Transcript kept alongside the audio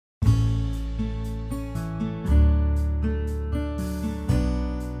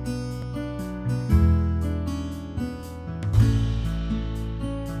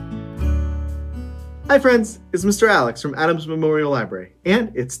Hi friends, it's Mr. Alex from Adams Memorial Library,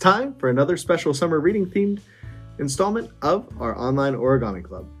 and it's time for another special summer reading themed installment of our Online Origami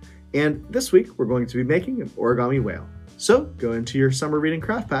Club. And this week we're going to be making an origami whale. So go into your summer reading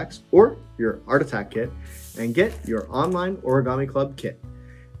craft packs or your Art Attack kit and get your Online Origami Club kit.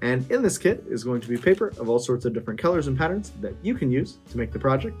 And in this kit is going to be paper of all sorts of different colors and patterns that you can use to make the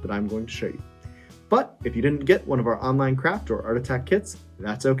project that I'm going to show you. But if you didn't get one of our online craft or Art Attack kits,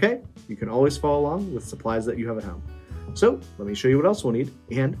 that's okay. You can always follow along with supplies that you have at home. So let me show you what else we'll need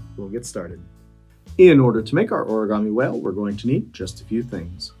and we'll get started. In order to make our origami whale, we're going to need just a few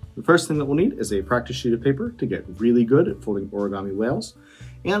things. The first thing that we'll need is a practice sheet of paper to get really good at folding origami whales.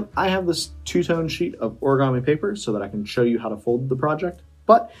 And I have this two-tone sheet of origami paper so that I can show you how to fold the project,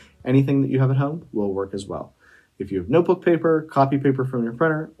 but anything that you have at home will work as well. If you have notebook paper, copy paper from your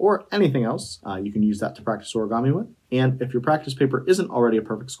printer, or anything else, you can use that to practice origami with. And if your practice paper isn't already a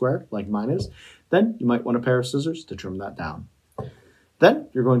perfect square, like mine is, then you might want a pair of scissors to trim that down. Then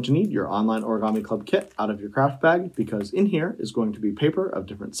you're going to need your Online Origami Club kit out of your craft bag, because in here is going to be paper of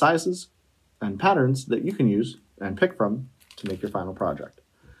different sizes and patterns that you can use and pick from to make your final project.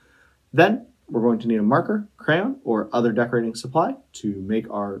 Then we're going to need a marker, crayon, or other decorating supply to make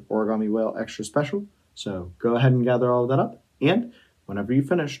our origami whale extra special. So go ahead and gather all of that up, and whenever you've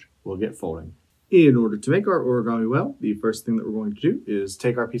finished, we'll get folding. In order to make our origami whale, the first thing that we're going to do is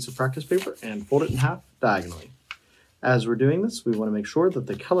take our piece of practice paper and fold it in half diagonally. As we're doing this, we want to make sure that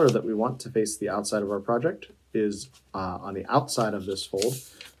the color that we want to face the outside of our project is on the outside of this fold.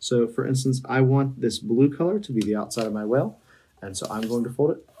 So for instance, I want this blue color to be the outside of my whale, and so I'm going to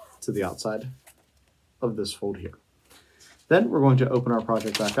fold it to the outside of this fold here. Then we're going to open our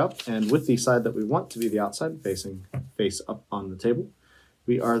project back up, and with the side that we want to be the outside facing face up on the table,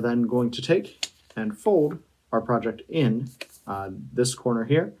 we are then going to take and fold our project in this corner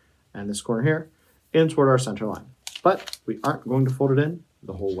here and this corner here in toward our center line. But we aren't going to fold it in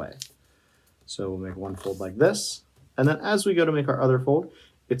the whole way. So we'll make one fold like this, and then as we go to make our other fold,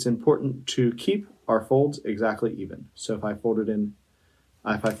 it's important to keep our folds exactly even. So if I folded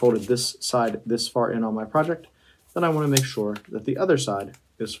this side this far in on my project, then I want to make sure that the other side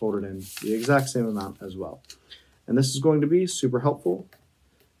is folded in the exact same amount as well. And this is going to be super helpful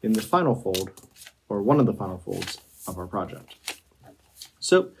in the final fold, or one of the final folds of our project.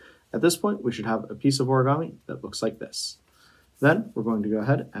 So at this point, we should have a piece of origami that looks like this. Then we're going to go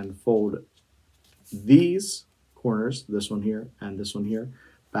ahead and fold these corners, this one here and this one here,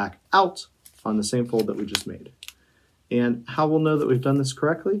 back out on the same fold that we just made. And how we'll know that we've done this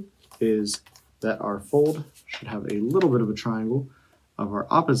correctly is that our fold should have a little bit of a triangle of our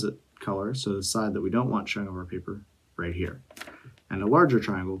opposite color, so the side that we don't want showing over our paper, right here, and a larger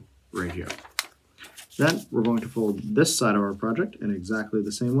triangle right here. Then we're going to fold this side of our project in exactly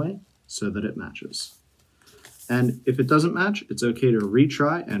the same way so that it matches. And if it doesn't match, it's okay to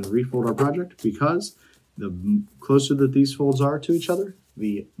retry and refold our project, because the closer that these folds are to each other,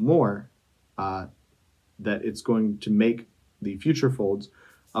 the more that it's going to make the future folds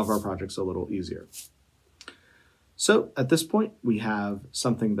of our projects a little easier. So at this point, we have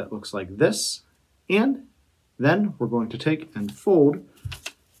something that looks like this, and then we're going to take and fold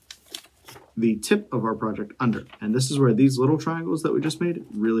the tip of our project under. And this is where these little triangles that we just made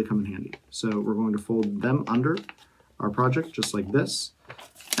really come in handy. So we're going to fold them under our project just like this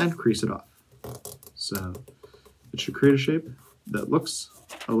and crease it off. So it should create a shape that looks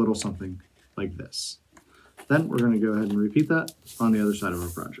a little something like this. Then we're going to go ahead and repeat that on the other side of our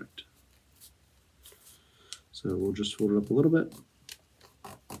project. So we'll just fold it up a little bit,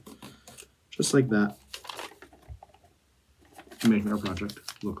 just like that, making our project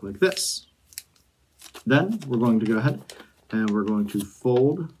look like this. Then we're going to go ahead and we're going to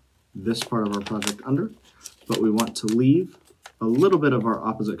fold this part of our project under, but we want to leave a little bit of our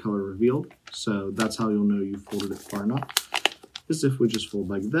opposite color revealed. So that's how you'll know you folded it far enough, is if we just fold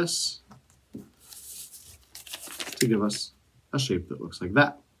like this to give us a shape that looks like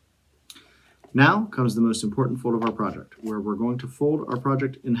that. Now comes the most important fold of our project, where we're going to fold our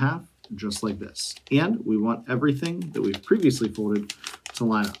project in half just like this. And we want everything that we've previously folded to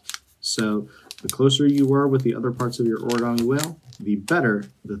line up. So the closer you were with the other parts of your origami whale, the better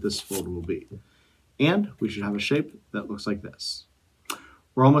that this fold will be. And we should have a shape that looks like this.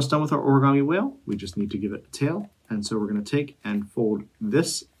 We're almost done with our origami whale. We just need to give it a tail. And so we're going to take and fold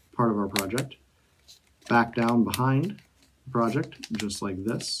this part of our project back down behind the project, just like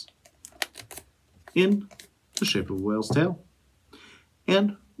this, in the shape of a whale's tail.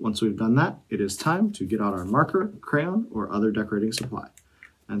 And once we've done that, it is time to get out our marker, crayon, or other decorating supply.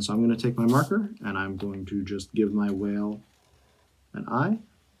 And so I'm going to take my marker and I'm going to just give my whale an eye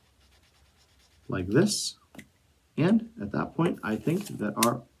like this. And at that point, I think that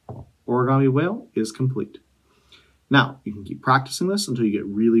our origami whale is complete. Now, you can keep practicing this until you get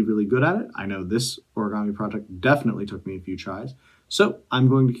really, really good at it. I know this origami project definitely took me a few tries. So I'm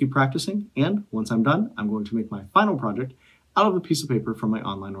going to keep practicing, and once I'm done, I'm going to make my final project out of a piece of paper from my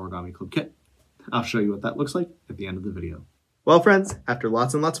Online Origami Club kit. I'll show you what that looks like at the end of the video. Well, friends, after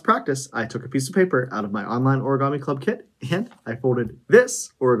lots and lots of practice, I took a piece of paper out of my Online Origami Club kit, and I folded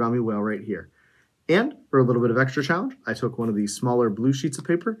this origami whale right here. And for a little bit of extra challenge, I took one of these smaller blue sheets of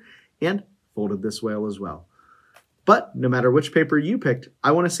paper and folded this whale as well. But no matter which paper you picked,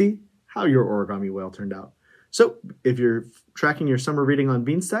 I want to see how your origami whale turned out. So if you're tracking your summer reading on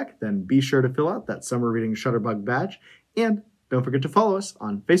Beanstack, then be sure to fill out that summer reading Shutterbug badge. And don't forget to follow us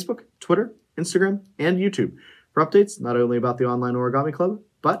on Facebook, Twitter, Instagram, and YouTube for updates not only about the Online Origami Club,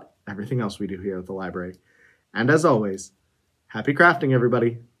 but everything else we do here at the library. And as always, happy crafting,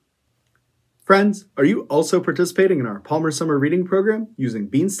 everybody! Friends, are you also participating in our Palmer Summer Reading Program using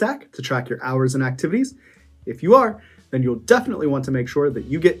Beanstack to track your hours and activities? If you are, then you'll definitely want to make sure that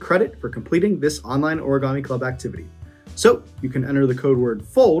you get credit for completing this Online Origami Club activity. So you can enter the code word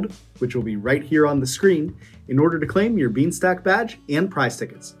FOLD, which will be right here on the screen, in order to claim your Beanstack badge and prize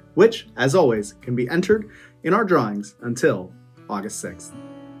tickets, which, as always, can be entered in our drawings until August 6th.